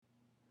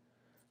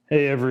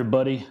Hey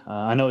everybody,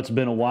 I know it's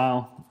been a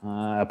while.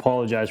 I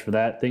apologize for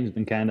that. Things have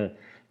been kind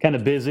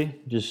of busy.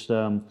 Just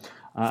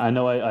I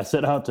know I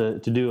set out to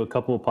do a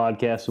couple of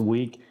podcasts a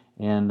week,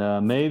 and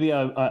maybe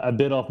I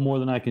bit off more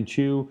than I can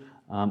chew.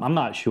 I'm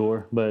not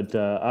sure, but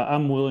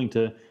I'm willing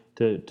to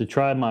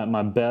try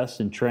my best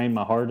and train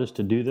my hardest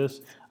to do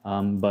this.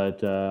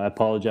 But I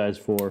apologize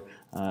for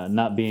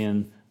not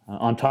being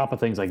on top of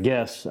things, I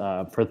guess,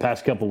 for the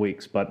past couple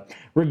weeks. But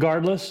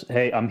regardless,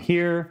 hey, I'm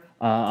here.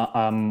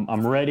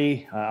 I'm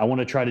ready. I want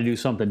to try to do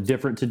something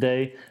different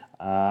today.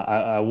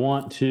 I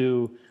want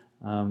to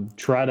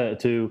try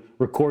to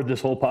record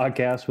this whole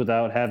podcast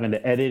without having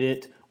to edit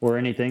it or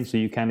anything, so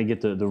you kind of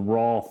get the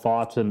raw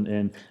thoughts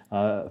and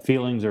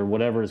feelings or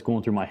whatever is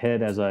going through my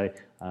head as I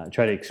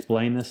try to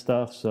explain this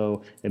stuff.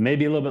 So it may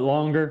be a little bit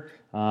longer.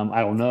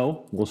 I don't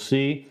know. We'll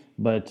see.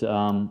 But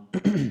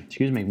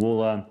excuse me.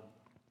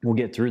 We'll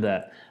get through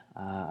that,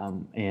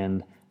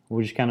 and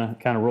we'll just kind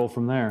of roll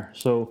from there.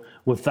 So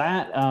with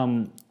that,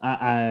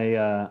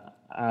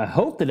 I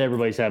hope that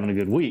everybody's having a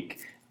good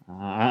week.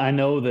 I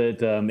know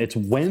that it's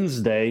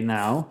Wednesday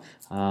now,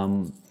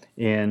 and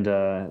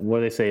what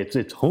do they say?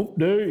 It's Hump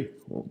Day.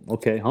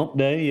 Okay, Hump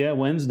Day. Yeah,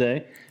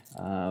 Wednesday.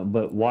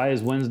 But why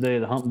is Wednesday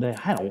the Hump Day?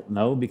 I don't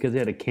know, because they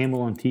had a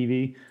camel on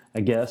TV, I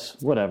guess.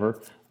 Whatever.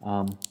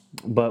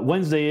 But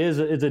Wednesday is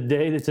a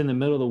day that's in the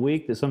middle of the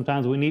week that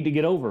sometimes we need to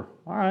get over.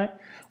 All right.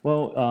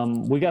 Well,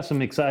 we got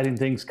some exciting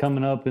things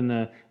coming up in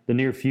the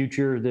near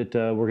future that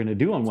we're going to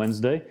do on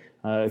Wednesday,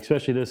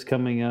 especially this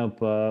coming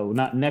up,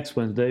 not next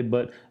Wednesday,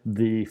 but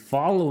the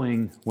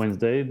following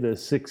Wednesday, the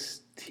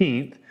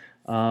 16th,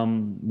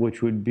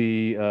 which would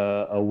be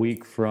a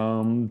week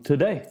from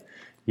today.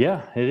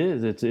 Yeah, it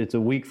is. It's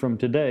a week from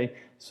today,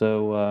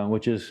 so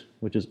which is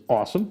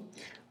awesome.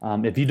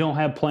 If you don't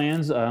have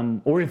plans,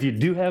 or if you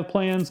do have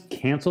plans,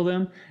 cancel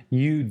them.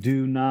 You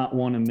do not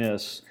want to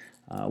miss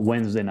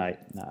Wednesday night.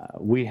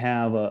 We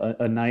have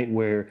a night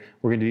where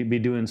we're going to be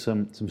doing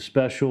some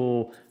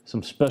special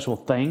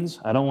things.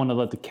 I don't want to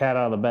let the cat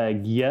out of the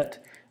bag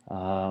yet,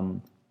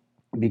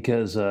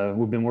 because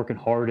we've been working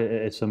hard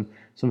at some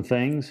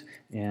things,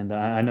 and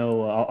I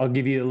know I'll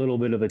give you a little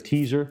bit of a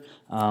teaser.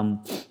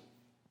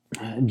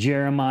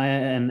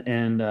 Jeremiah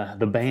and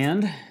the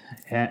band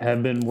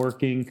have been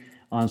working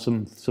on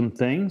some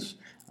things.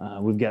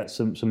 We've got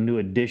some new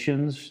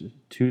additions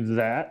to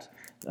that.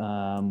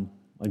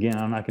 Again,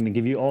 I'm not going to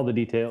give you all the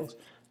details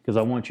because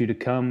I want you to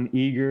come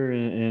eager,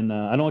 and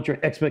I don't want your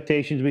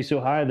expectations to be so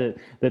high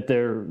that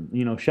they're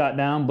shot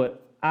down.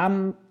 But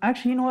I'm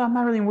actually, I'm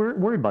not really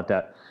worried about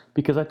that,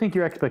 because I think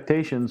your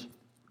expectations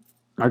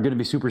are going to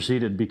be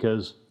superseded,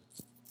 because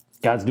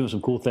God's doing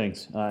some cool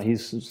things.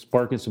 He's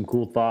sparking some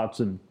cool thoughts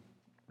and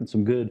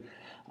some good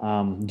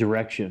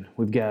direction.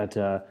 We've got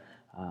a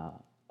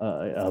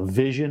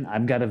vision.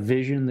 I've got a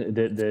vision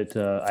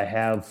that I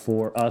have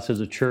for us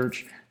as a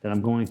church that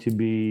I'm going to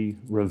be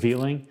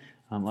revealing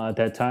at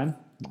that time.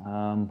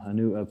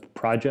 A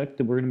project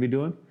that we're going to be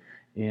doing,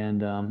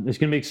 and it's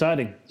going to be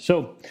exciting.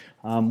 So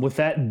with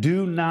that,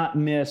 do not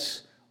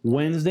miss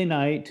Wednesday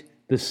night,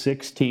 the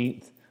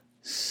 16th,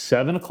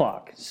 7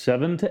 o'clock,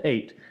 7 to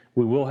 8.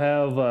 We will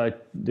have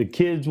the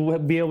kids will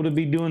be able to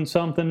be doing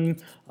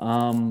something.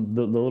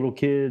 The little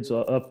kids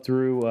up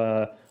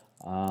to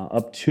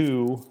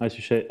I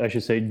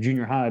should say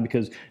junior high,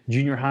 because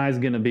junior high is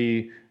going to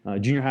be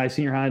junior high,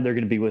 senior high. They're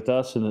going to be with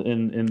us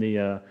in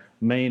the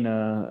main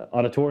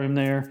auditorium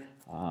there,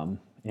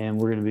 and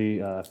we're going to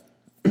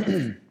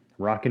be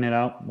rocking it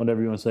out,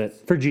 whatever you want to say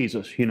it, for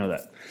Jesus. You know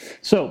that.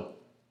 So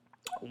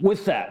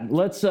with that,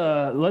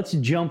 let's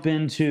jump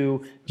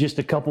into just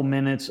a couple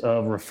minutes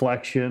of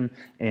reflection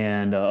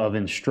and of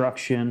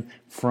instruction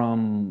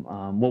from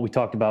what we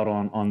talked about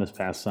on this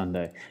past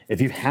Sunday.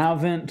 If you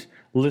haven't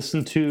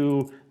listened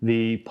to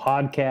the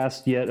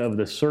podcast yet of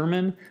the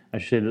sermon, I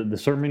should say the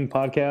sermon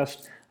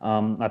podcast,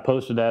 I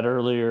posted that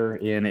earlier,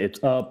 and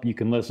it's up. You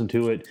can listen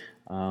to it,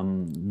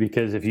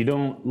 because if you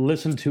don't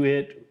listen to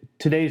it,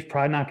 today's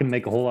probably not going to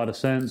make a whole lot of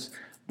sense.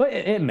 But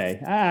it may.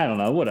 I don't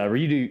know. Whatever.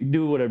 You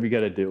do whatever you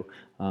got to do.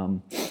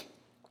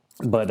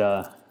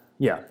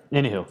 Yeah.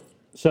 Anywho.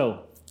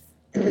 So,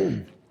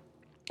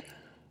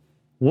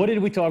 what did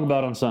we talk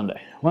about on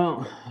Sunday?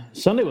 Well,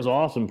 Sunday was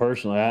awesome.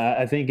 Personally,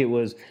 I think it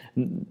was.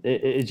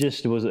 It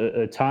just was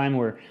a time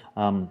where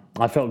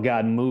I felt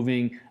God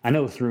moving. I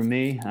know through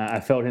me. I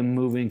felt Him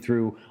moving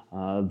through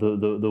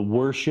the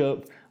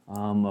worship,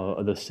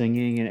 the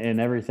singing,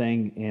 and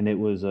everything. And it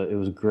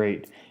was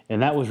great.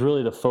 And that was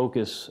really the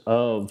focus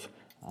of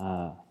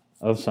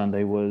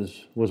Sunday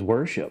was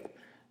worship,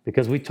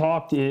 because we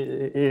talked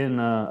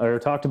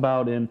talked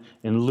about in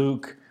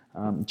Luke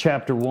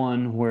chapter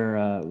 1,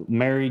 where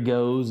Mary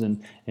goes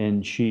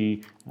and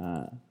she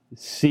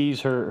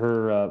sees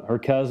her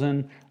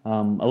cousin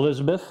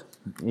Elizabeth,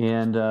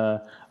 and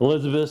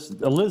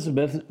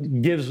Elizabeth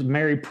gives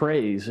Mary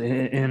praise,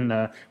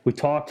 and we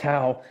talked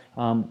how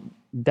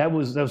that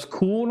was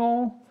cool and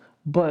all.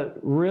 But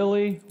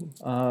really,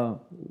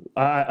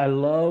 I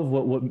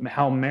love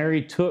how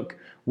Mary took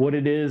what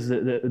it is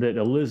that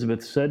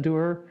Elizabeth said to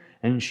her,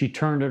 and she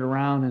turned it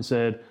around and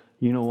said,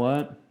 you know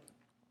what?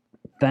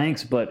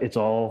 Thanks, but it's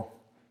all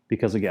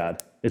because of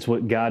God. It's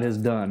what God has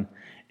done.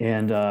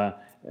 And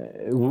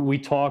we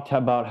talked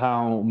about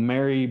how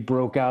Mary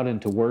broke out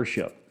into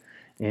worship.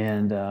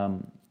 And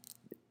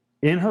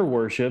in her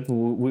worship,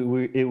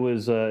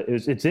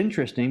 it's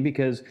interesting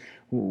because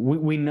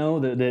we know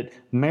that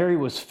Mary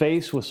was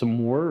faced with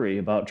some worry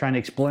about trying to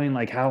explain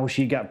like how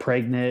she got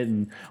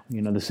pregnant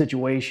and the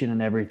situation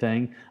and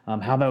everything,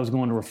 how that was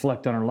going to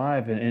reflect on her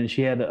life, and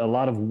she had a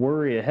lot of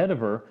worry ahead of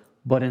her.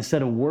 But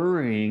instead of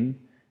worrying,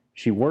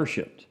 she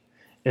worshiped.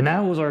 And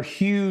that was our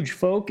huge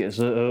focus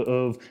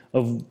of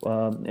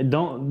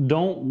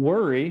don't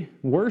worry,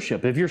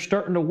 worship. If you're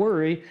starting to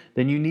worry,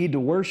 then you need to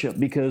worship,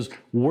 because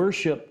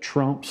worship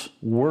trumps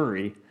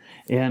worry.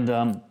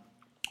 And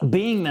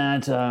being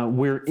that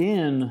we're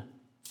in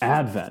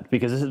Advent,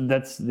 because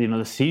that's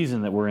the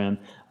season that we're in.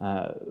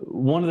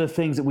 One of the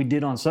things that we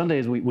did on Sunday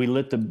is we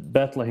lit the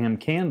Bethlehem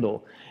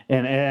candle,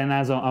 and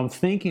as I'm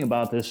thinking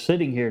about this,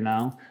 sitting here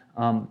now,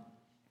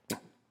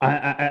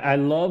 I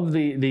love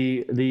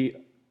the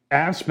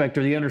aspect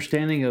or the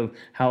understanding of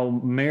how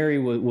Mary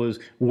was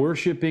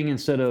worshiping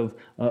instead of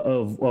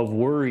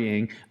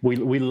worrying. We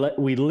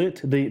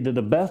lit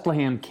the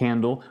Bethlehem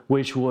candle,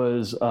 which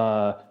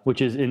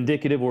is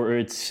indicative, or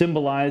it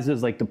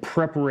symbolizes like the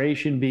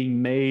preparation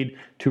being made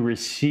to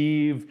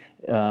receive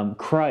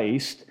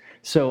Christ.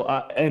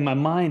 So in my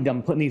mind,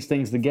 I'm putting these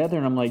things together,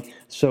 and I'm like,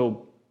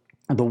 so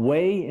the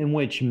way in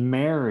which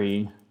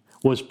Mary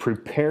was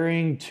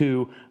preparing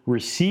to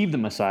receive the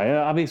Messiah.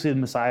 Obviously, the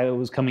Messiah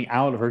was coming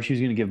out of her. She was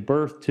going to give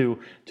birth to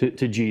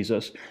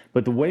Jesus.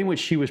 But the way in which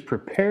she was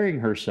preparing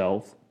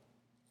herself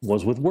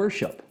was with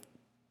worship.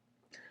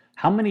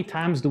 How many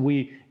times do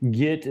we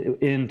get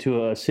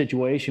into a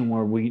situation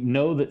where we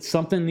know that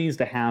something needs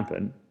to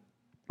happen,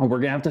 or we're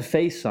going to have to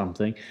face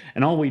something,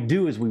 and all we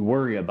do is we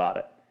worry about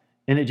it?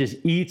 And it just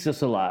eats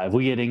us alive.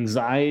 We get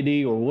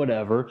anxiety or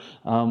whatever.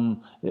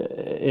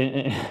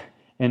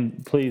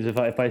 And please, if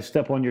I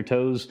step on your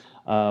toes,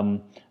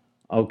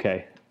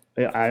 okay.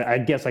 I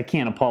guess I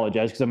can't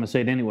apologize because I'm going to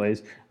say it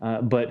anyways.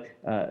 But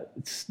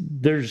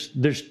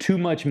there's too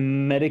much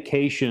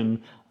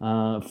medication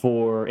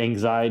for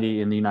anxiety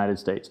in the United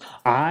States.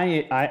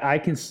 I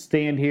can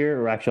stand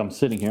here, or actually I'm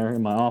sitting here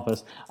in my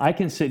office. I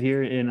can sit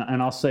here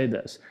and I'll say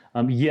this.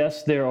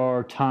 Yes, there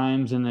are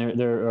times and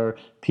there are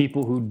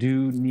people who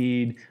do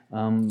need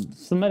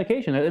some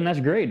medication, and that's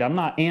great. I'm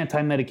not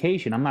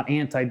anti-medication. I'm not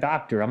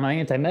anti-doctor. I'm not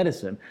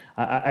anti-medicine.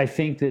 I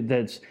think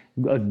that's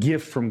a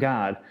gift from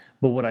God.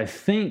 But what I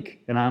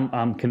think, and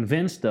I'm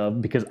convinced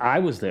of, because I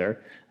was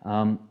there,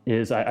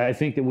 is I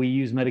think that we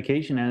use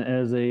medication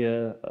as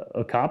a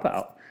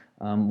cop-out.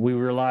 We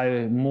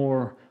rely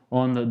more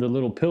on the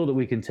little pill that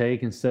we can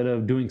take instead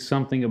of doing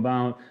something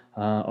about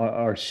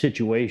our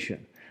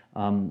situation.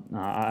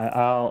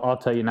 I'll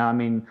tell you now, I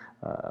mean,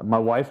 my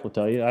wife will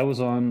tell you, I was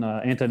on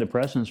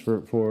antidepressants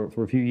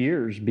for a few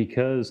years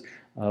because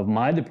of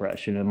my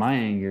depression and my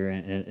anger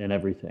and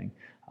everything.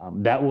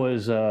 That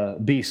was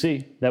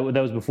BC. That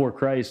was before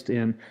Christ.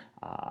 And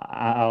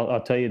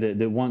I'll tell you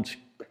that once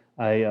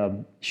I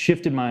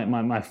shifted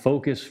my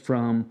focus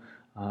from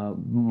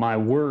my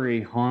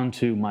worry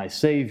onto my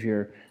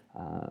Savior,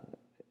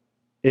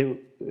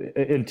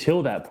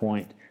 until that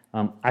point,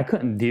 I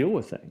couldn't deal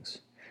with things.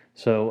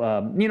 So,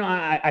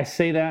 I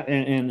say that,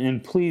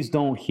 and please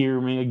don't hear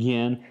me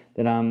again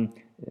that I'm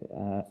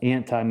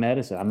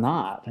anti-medicine. I'm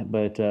not.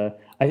 But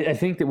I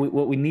think that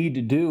what we need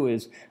to do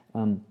is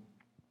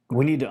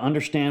we need to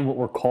understand what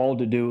we're called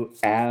to do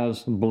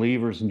as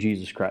believers in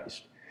Jesus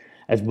Christ.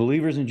 As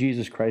believers in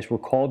Jesus Christ, we're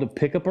called to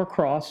pick up our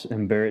cross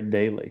and bear it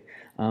daily.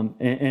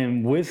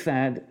 And with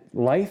that,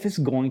 life is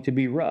going to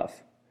be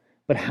rough.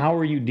 But how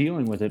are you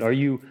dealing with it? Are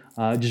you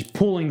just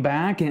pulling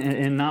back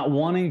and not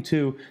wanting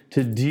to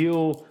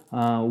deal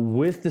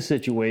with the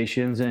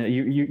situations? And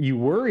you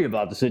worry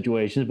about the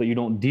situations, but you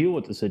don't deal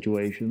with the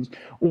situations.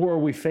 Or are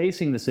we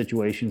facing the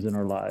situations in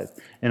our life?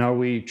 And are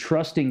we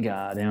trusting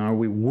God? And are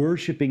we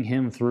worshiping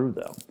Him through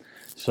them?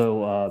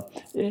 So,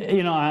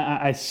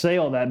 I say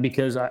all that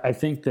because I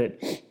think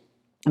that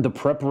the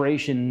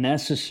preparation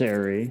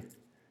necessary,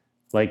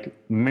 like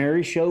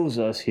Mary shows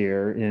us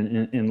here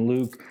in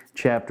Luke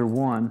chapter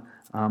 1,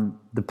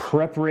 the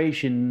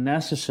preparation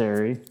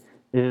necessary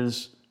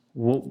is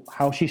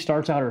how she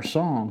starts out her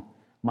song,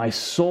 "My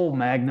soul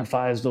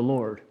magnifies the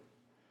Lord."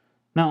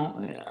 Now,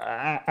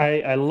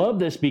 I love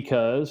this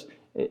because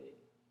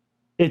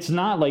it's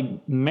not like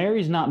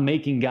Mary's not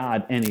making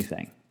God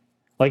anything.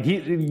 Like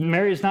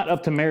Mary, it's not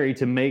up to Mary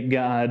to make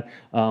God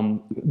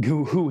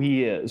who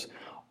He is.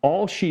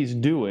 All she's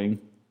doing,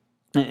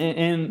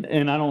 and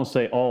I don't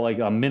say all like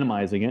I'm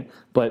minimizing it,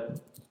 but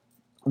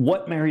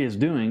what Mary is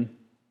doing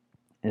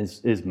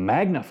is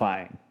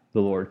magnifying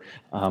the Lord.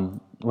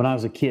 When I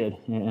was a kid,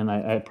 and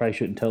I probably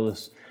shouldn't tell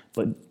this,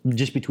 but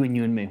just between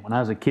you and me, when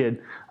I was a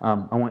kid,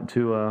 I went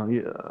to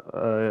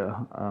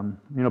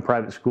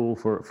private school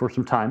for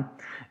some time,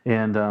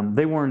 and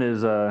they weren't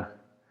as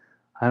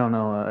I don't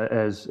know,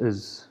 as I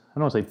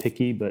don't want to say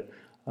picky, but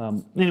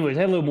anyways,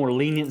 I had a little more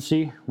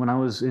leniency when I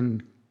was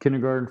in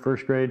kindergarten,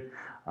 first grade.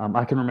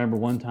 I can remember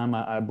one time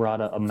I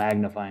brought a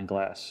magnifying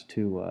glass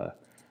to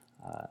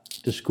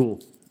school,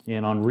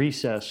 and on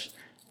recess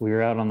we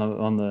were out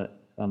on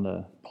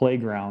the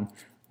playground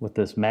with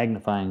this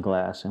magnifying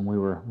glass, and we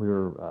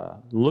were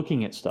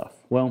looking at stuff.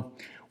 Well,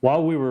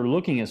 while we were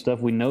looking at stuff,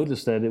 we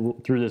noticed that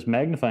through this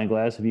magnifying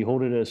glass, if you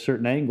hold it at a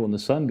certain angle and the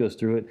sun goes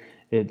through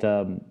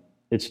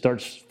it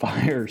starts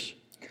fires.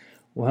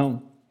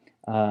 Well,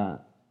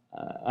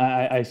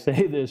 I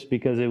say this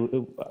because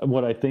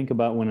what I think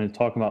about when I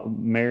talk about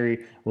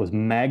Mary was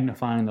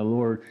magnifying the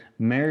Lord.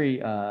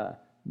 Mary,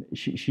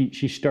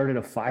 she started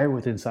a fire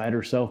within inside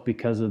herself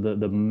because of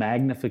the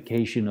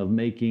magnification of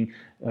making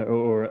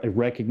or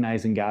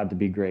recognizing God to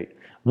be great.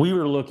 We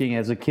were looking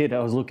as a kid. We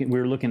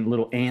were looking at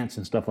little ants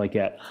and stuff like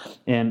that,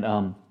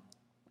 and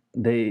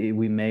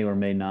we may or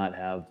may not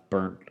have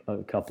burnt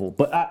a couple,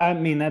 but I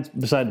mean that's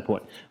beside the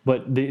point.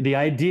 But the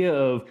idea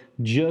of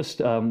just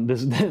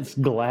this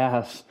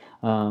glass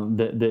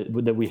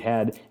that we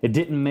had, it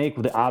didn't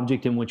make the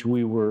object in which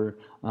we were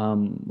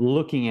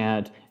looking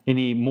at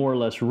any more or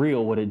less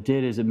real. What it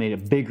did is it made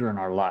it bigger in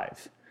our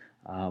life.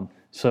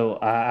 So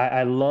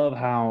I love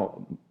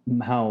how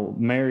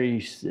Mary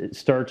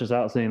starts us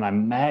out saying,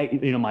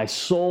 my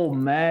soul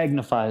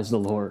magnifies the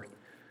Lord.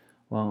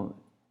 Well,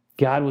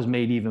 God was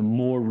made even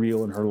more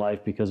real in her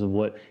life because of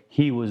what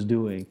he was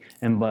doing.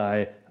 And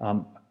by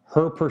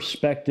her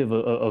perspective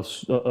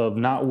of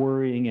not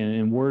worrying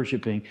and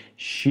worshiping,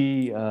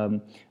 she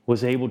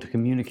was able to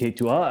communicate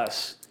to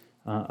us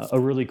a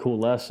really cool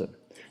lesson.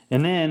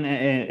 And then,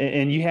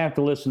 and you have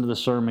to listen to the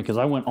sermon because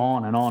I went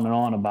on and on and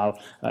on about,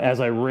 as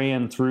I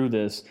ran through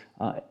this,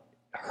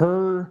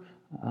 her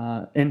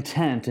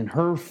intent and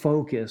her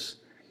focus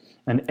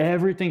and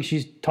everything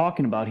she's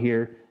talking about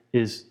here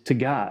is to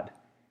God.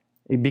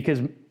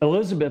 Because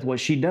Elizabeth, what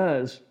she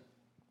does,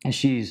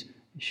 is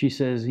she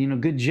says,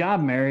 good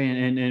job, Mary,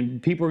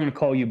 and people are going to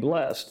call you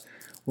blessed.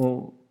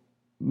 Well,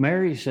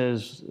 Mary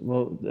says,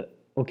 well,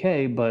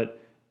 okay, but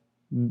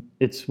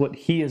it's what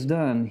he has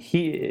done.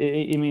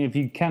 If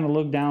you kind of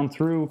look down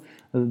through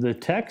the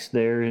text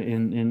there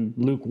in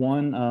Luke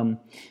 1, how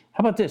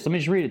about this? Let me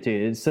just read it to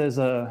you. It says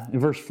in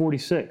verse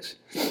 46,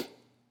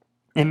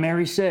 and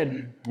Mary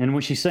said, and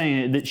when she's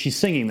saying it, she's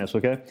singing this,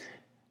 okay?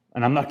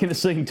 And I'm not going to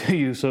sing to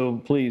you,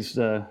 so please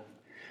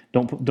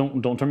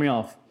don't turn me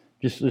off.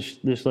 Just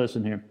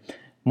listen here.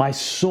 My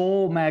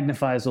soul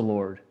magnifies the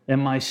Lord, and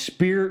my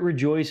spirit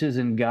rejoices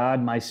in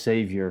God my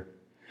Savior.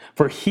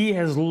 For he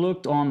has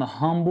looked on the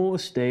humble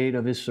estate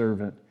of his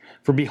servant.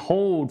 For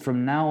behold,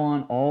 from now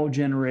on all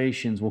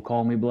generations will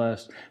call me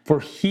blessed. For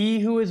he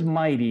who is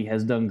mighty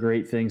has done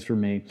great things for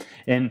me,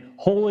 and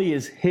holy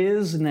is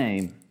his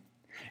name.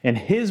 And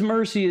his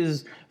mercy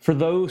is for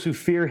those who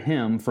fear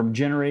him from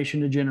generation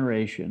to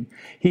generation.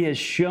 He has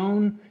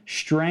shown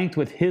strength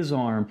with his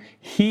arm.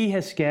 He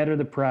has scattered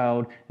the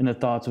proud in the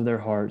thoughts of their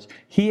hearts.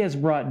 He has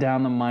brought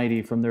down the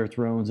mighty from their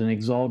thrones and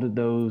exalted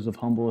those of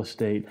humble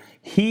estate.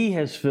 He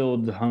has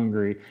filled the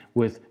hungry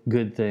with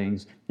good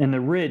things, and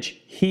the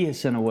rich he has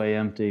sent away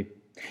empty.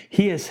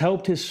 He has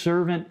helped his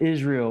servant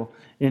Israel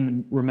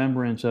in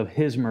remembrance of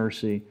his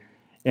mercy.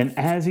 And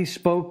as he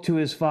spoke to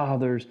his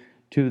fathers,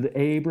 to the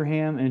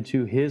Abraham and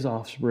to his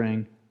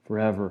offspring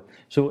forever.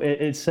 So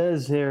it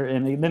says here,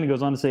 and then it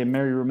goes on to say,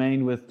 Mary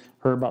remained with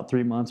her about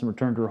 3 months and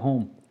returned to her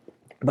home.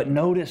 But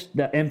notice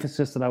the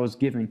emphasis that I was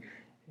giving.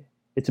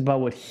 It's about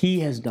what he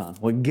has done,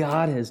 what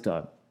God has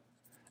done.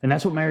 And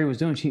that's what Mary was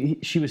doing.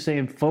 She was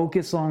saying,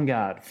 focus on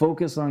God,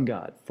 focus on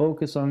God,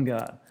 focus on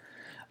God.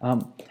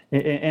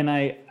 And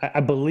I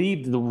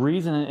believe the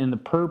reason and the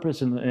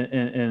purpose and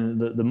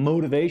the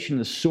motivation,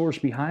 the source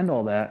behind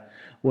all that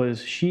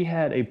was she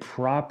had a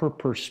proper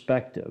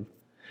perspective.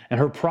 And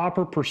her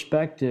proper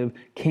perspective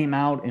came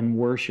out in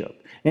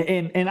worship.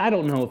 And I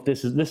don't know if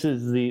this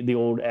is the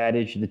old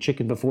adage, the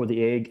chicken before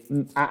the egg.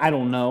 I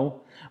don't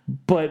know.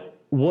 But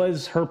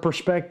was her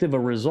perspective a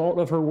result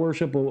of her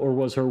worship, or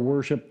was her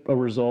worship a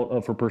result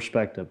of her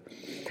perspective?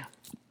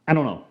 I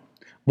don't know.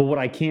 But what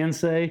I can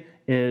say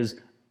is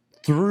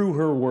through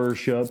her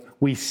worship,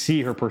 we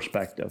see her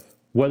perspective.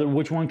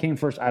 Which one came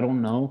first, I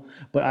don't know.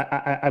 But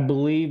I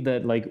believe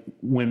that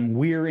when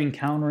we're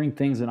encountering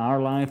things in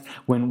our life,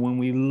 when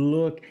we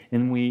look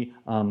and we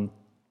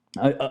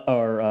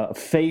are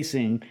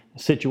facing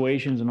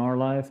situations in our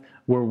life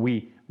where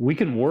we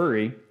can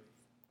worry,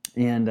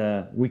 and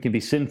we can be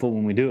sinful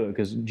when we do it,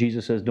 because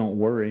Jesus says, don't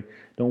worry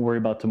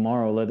about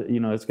tomorrow.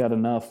 It's got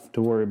enough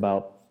to worry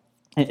about.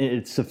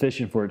 It's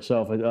sufficient for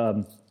itself.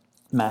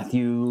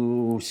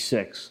 Matthew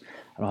 6.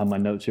 I don't have my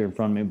notes here in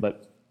front of me,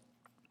 but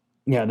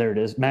yeah, there it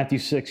is. Matthew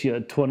 6,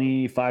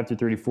 25 to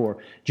 34.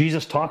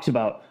 Jesus talks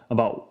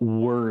about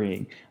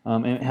worrying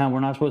and how we're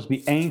not supposed to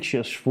be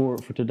anxious for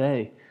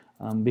today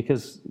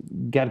because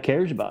God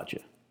cares about you.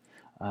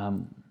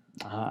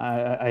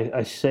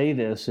 I say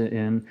this,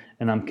 and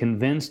I'm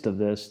convinced of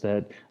this,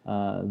 that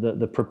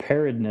the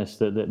preparedness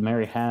that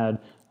Mary had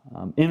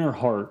in her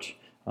heart,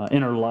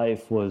 in her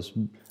life, was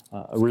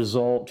a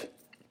result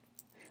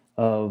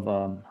of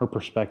her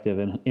perspective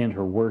and in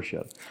her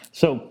worship.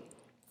 So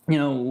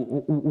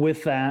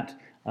With that,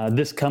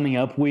 this coming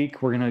up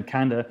week, we're going to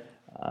kind of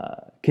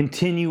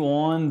continue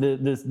on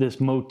this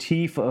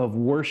motif of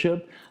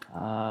worship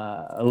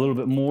a little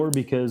bit more,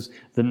 because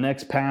the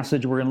next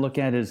passage we're going to look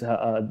at is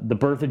the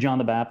birth of John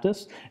the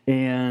Baptist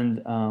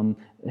and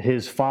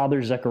his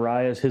father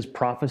Zechariah, his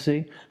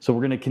prophecy. So we're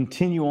going to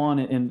continue on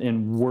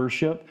in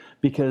worship,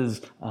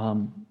 because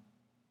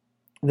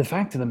the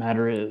fact of the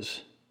matter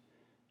is,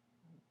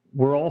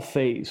 we're all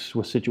faced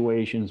with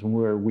situations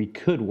where we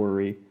could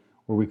worry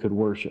or we could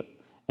worship.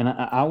 And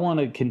I want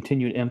to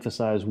continue to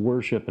emphasize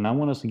worship, and I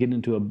want us to get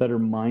into a better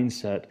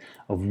mindset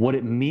of what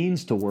it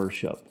means to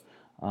worship.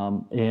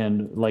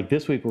 And like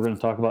this week, we're going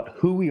to talk about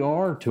who we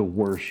are to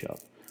worship,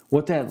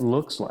 what that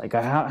looks like,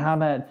 how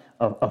that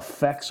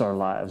affects our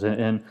lives,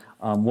 and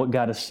what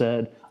God has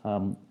said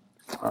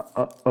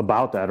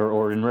about that,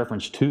 or in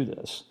reference to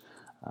this.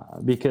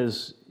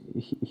 Because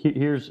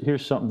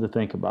here's something to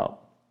think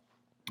about.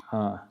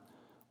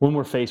 When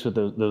we're faced with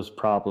those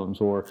problems,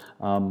 or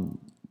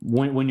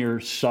when you're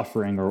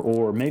suffering,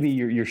 or maybe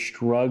you're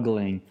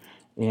struggling,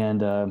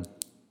 and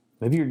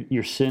maybe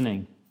you're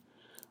sinning.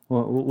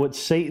 Well, what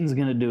Satan's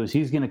going to do is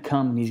he's going to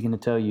come and he's going to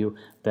tell you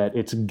that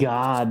it's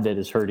God that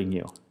is hurting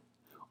you.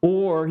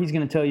 Or he's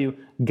going to tell you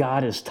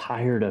God is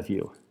tired of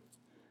you.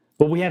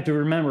 But we have to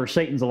remember,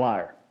 Satan's a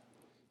liar.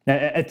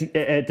 At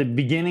the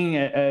beginning,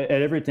 at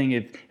everything,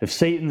 if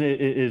Satan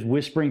is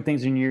whispering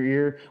things in your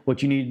ear,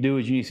 what you need to do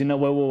is you need to say, no,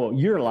 whoa,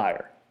 you're a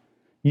liar.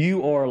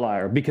 You are a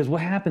liar. Because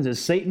what happens is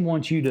Satan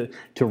wants you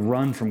to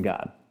run from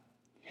God.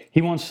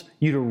 He wants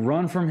you to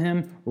run from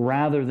him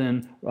rather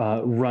than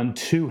run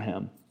to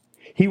him.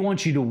 He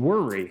wants you to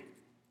worry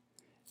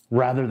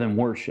rather than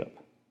worship.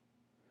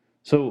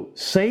 So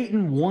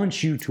Satan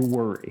wants you to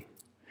worry.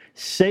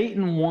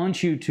 Satan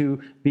wants you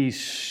to be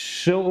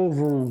so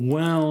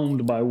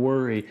overwhelmed by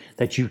worry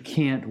that you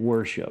can't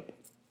worship.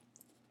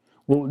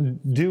 Well,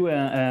 do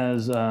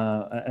as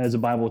the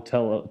Bible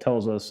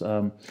tells us.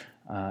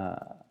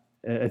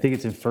 I think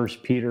it's in 1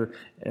 Peter.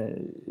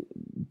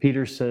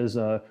 Peter says,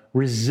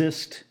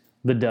 resist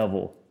the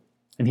devil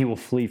and he will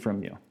flee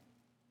from you.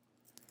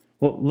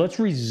 Well, let's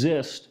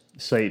resist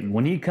Satan.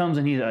 When he comes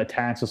and he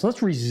attacks us,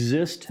 let's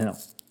resist him,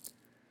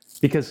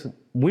 because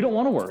we don't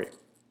want to worry.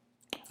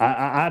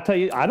 I tell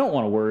you, I don't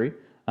want to worry.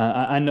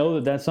 I know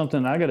that that's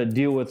something I got to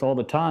deal with all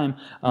the time.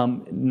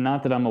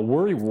 Not that I'm a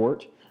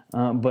worrywart,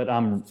 but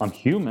I'm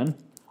human.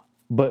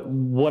 But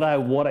what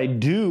I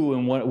do,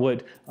 and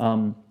what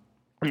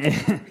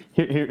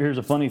here's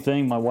a funny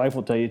thing. My wife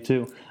will tell you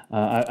too.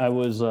 I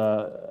was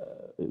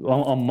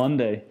on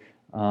Monday.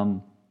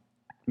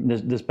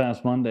 This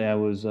past Monday, I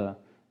was. I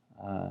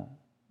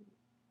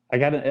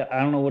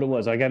don't know what it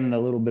was. I got in a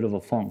little bit of a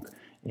funk,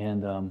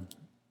 and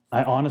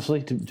I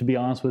honestly, to be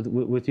honest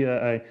with you,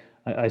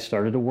 I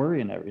started to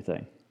worry and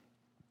everything.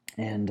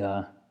 And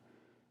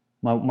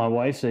my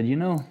wife said,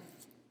 I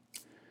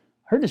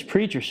heard this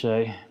preacher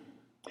say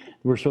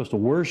we're supposed to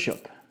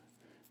worship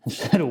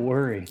instead of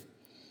worry.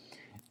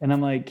 And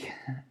I'm like,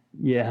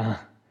 yeah,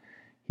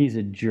 he's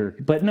a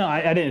jerk. But no,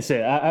 I didn't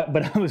say it.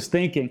 But I was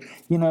thinking,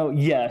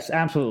 yes,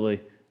 absolutely.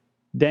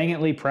 Dang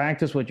it, Lee,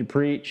 practice what you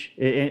preach.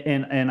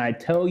 And I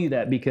tell you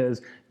that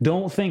because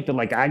don't think that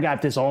I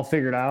got this all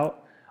figured out.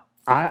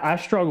 I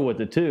struggle with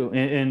it too.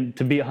 And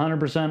to be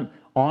 100%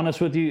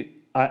 honest with you,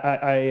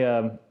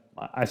 I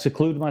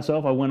secluded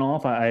myself. I went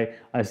off. I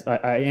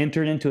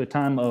entered into a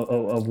time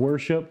of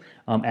worship,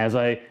 as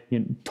I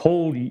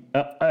told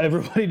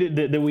everybody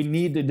that we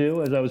need to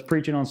do as I was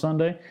preaching on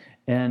Sunday.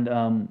 And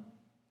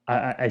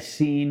I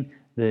seen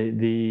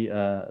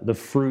the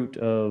fruit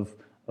of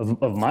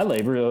my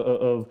labor,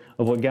 of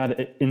what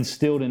God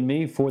instilled in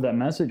me for that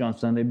message on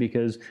Sunday,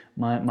 because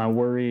my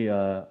worry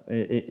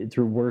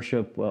through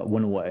worship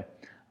went away.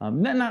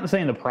 Not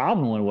saying the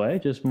problem went away,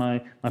 just my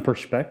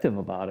perspective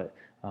about it.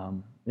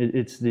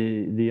 It's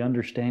the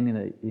understanding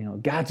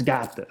that God's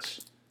got this.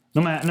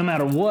 No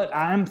matter what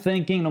I'm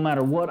thinking, no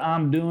matter what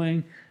I'm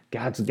doing,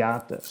 God's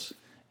got this.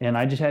 And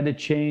I just had to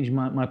change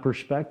my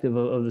perspective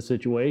of the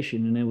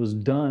situation, and it was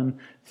done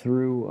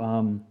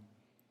through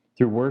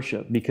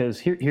worship. Because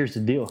here's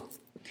the deal: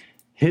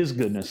 His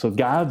goodness, so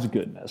God's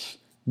goodness,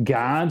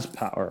 God's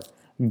power,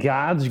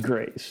 God's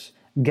grace,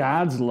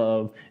 God's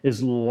love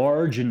is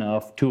large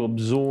enough to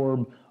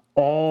absorb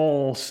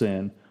all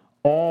sin,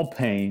 all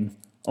pain,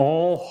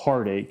 all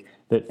heartache,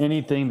 that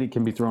anything that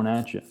can be thrown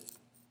at you.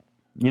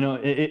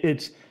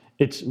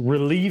 It's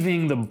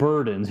relieving the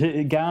burdens.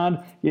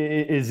 God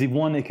is the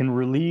one that can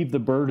relieve the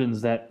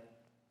burdens that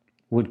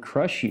would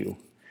crush you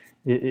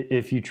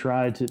if you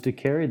tried to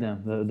carry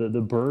them,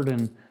 the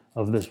burden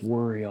of this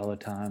worry all the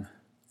time.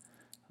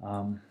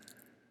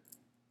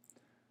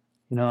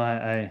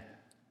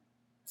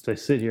 As I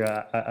sit here,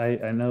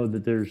 I know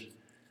that there's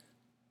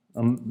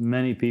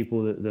many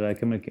people that I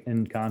come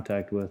in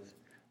contact with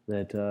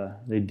that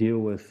they deal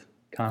with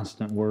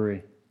constant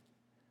worry.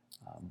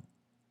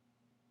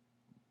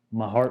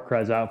 My heart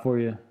cries out for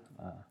you.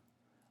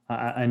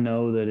 I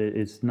know that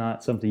it's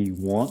not something you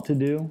want to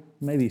do.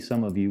 Maybe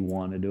some of you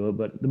want to do it,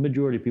 but the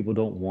majority of people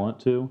don't want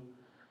to.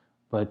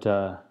 But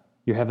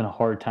you're having a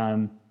hard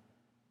time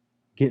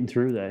getting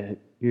through that.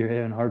 You're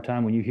having a hard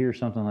time when you hear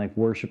something like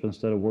worship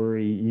instead of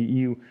worry.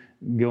 You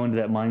go into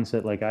that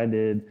mindset like I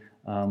did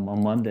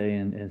on Monday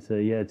and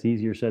say, yeah, it's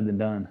easier said than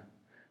done.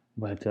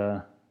 But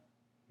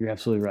you're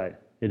absolutely right.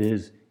 It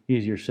is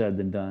easier said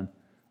than done.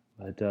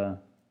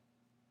 But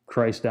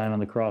Christ dying on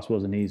the cross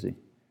wasn't easy.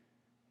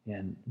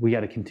 And we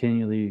got to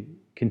continually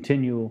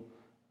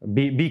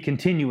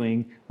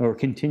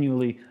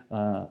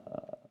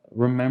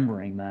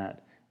remembering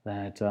that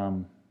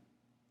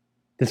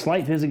this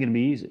life isn't going to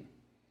be easy,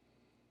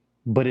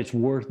 but it's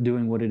worth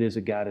doing what it is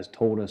that God has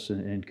told us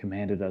and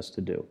commanded us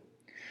to do.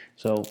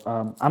 So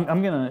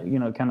I'm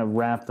going to kind of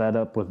wrap that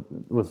up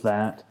with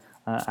that.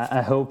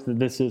 I hope that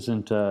this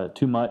isn't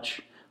too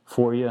much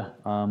for you.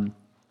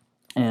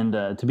 And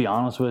to be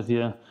honest with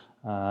you,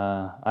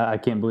 I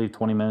can't believe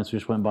 20 minutes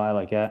just went by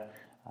like that.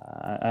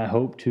 I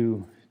hope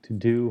to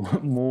do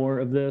more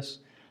of this.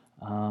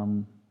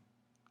 God,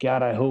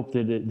 I hope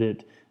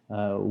that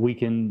we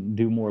can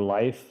do more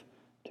life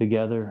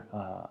together.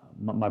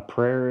 My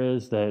prayer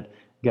is that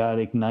God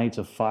ignites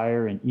a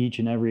fire in each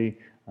and every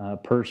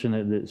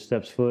person that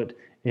steps foot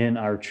in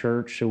our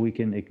church so we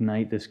can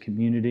ignite this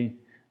community.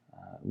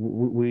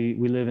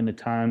 We live in a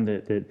time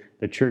that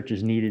the church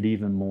is needed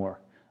even more.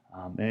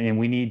 And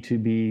we need to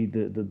be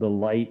the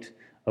light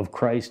of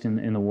Christ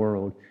in the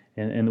world.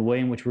 And the way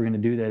in which we're going to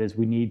do that is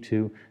we need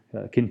to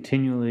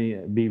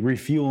continually be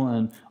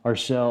refueling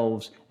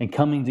ourselves and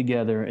coming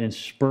together and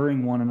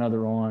spurring one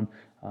another on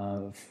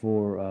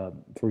for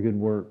good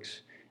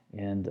works,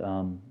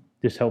 and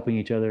just helping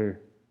each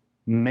other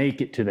make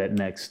it to that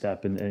next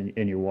step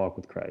in your walk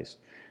with Christ.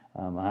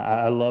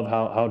 I love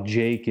how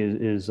Jake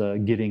is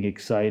getting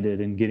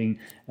excited and getting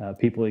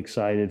people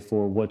excited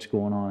for what's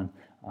going on.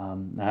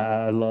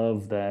 I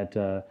love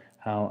that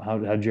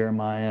how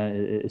Jeremiah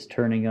is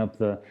turning up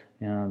the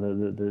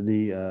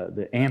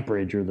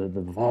amperage or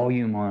the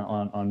volume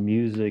on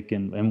music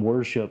and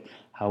worship.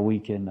 How we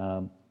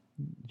can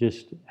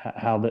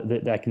how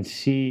that I can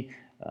see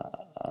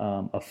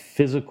a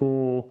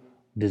physical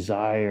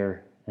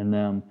desire in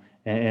them.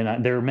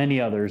 And there are many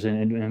others,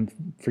 and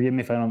forgive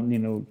me if I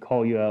don't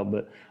call you out,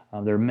 but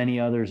there are many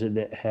others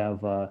that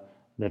have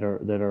that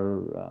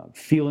are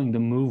feeling the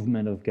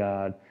movement of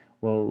God.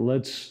 Well,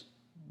 let's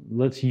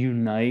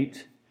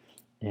unite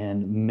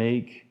and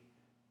make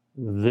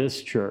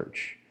this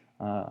church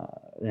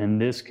and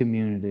this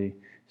community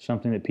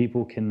something that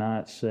people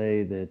cannot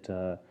say that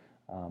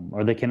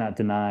or they cannot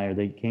deny, or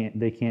they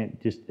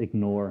can't just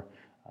ignore.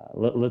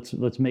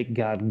 Let's make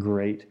God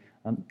great.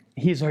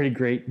 He's already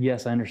great.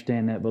 Yes, I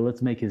understand that, but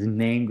let's make His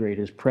name great,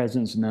 His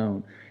presence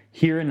known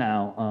here and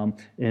now.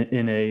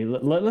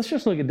 Let's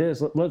just look at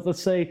this.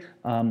 Let's say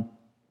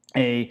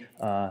a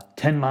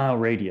 10-mile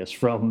radius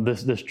from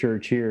this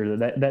church here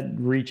that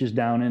reaches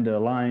down into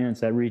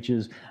Alliance, that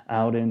reaches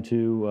out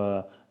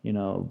into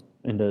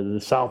into the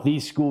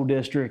Southeast School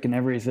District and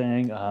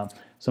everything.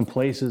 Some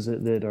places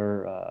that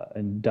are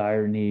in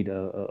dire need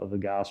of the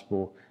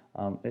gospel,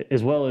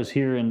 as well as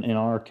here in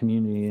our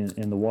community,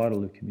 in the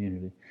Waterloo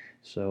community.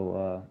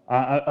 So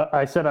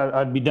I said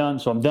I'd be done,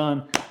 so I'm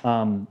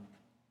done.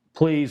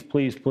 Please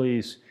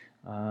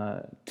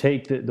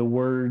take the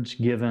words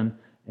given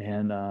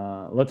and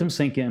let them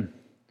sink in.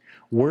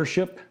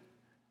 Worship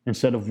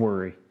instead of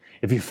worry.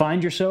 If you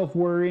find yourself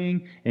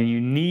worrying and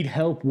you need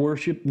help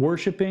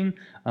worshiping,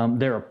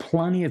 there are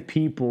plenty of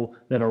people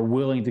that are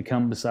willing to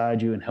come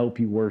beside you and help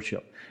you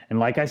worship. And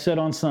like I said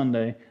on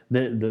Sunday,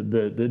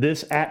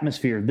 this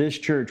atmosphere, this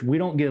church, we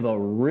don't give a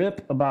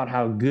rip about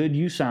how good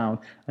you sound,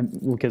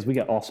 because we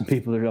got awesome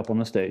people that are up on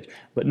the stage.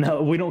 But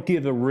no, we don't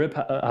give a rip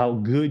how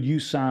good you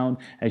sound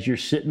as you're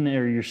sitting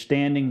there, you're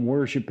standing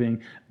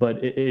worshiping.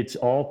 But it's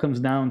all comes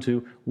down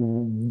to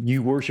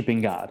you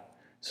worshiping God.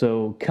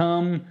 So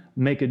come,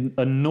 make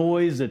a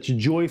noise that's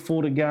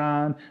joyful to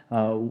God,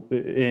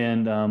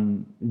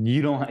 and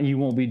you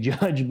won't be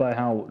judged by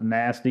how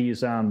nasty you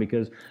sound,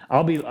 because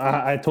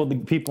I told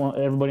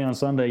everybody on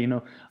Sunday,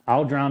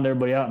 I'll drown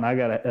everybody out, and I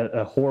got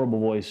a horrible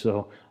voice.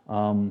 So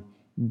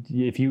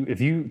if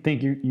you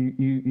think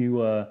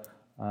you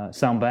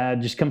sound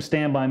bad, just come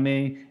stand by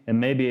me, and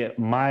maybe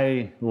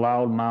my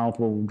loud mouth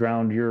will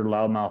drown your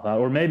loud mouth out,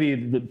 or maybe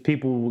the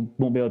people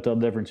won't be able to tell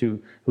the difference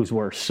who's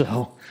worse.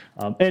 So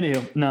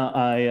anyhow,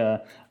 no,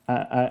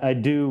 I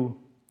do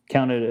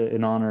count it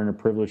an honor and a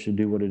privilege to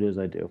do what it is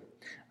I do.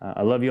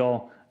 I love you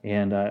all,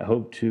 and I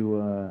hope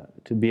to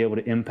be able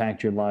to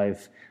impact your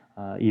life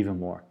even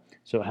more.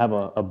 So have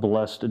a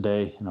blessed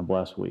day and a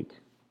blessed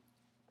week.